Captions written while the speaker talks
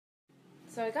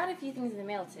So I got a few things in the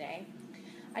mail today.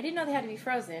 I didn't know they had to be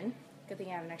frozen. Good thing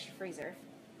I have an extra freezer.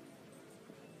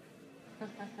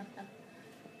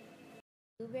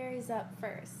 Blueberries up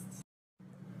first.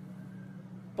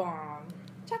 Bomb.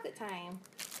 Chocolate time.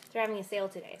 They're having a sale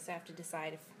today, so I have to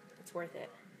decide if it's worth it.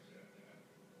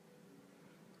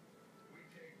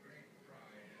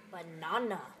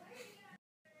 Banana.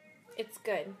 It's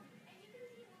good.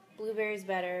 Blueberries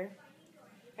better.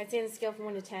 I'd say on the scale from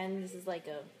 1 to 10, this is like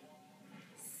a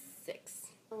 6.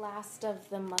 The last of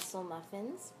the mussel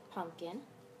muffins, pumpkin.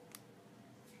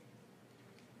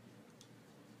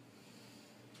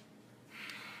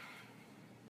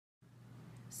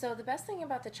 So the best thing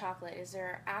about the chocolate is there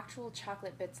are actual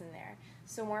chocolate bits in there.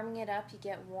 So warming it up, you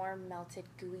get warm, melted,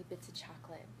 gooey bits of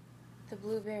chocolate. The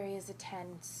blueberry is a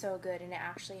 10, so good, and it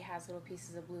actually has little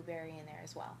pieces of blueberry in there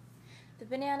as well. The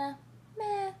banana,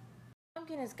 meh.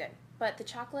 Pumpkin is good, but the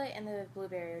chocolate and the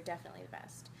blueberry are definitely the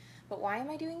best. But why am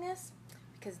I doing this?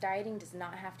 Because dieting does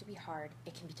not have to be hard,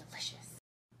 it can be delicious.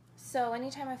 So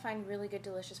anytime I find really good,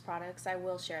 delicious products, I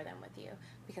will share them with you,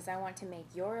 because I want to make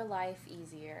your life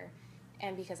easier,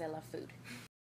 and because I love food.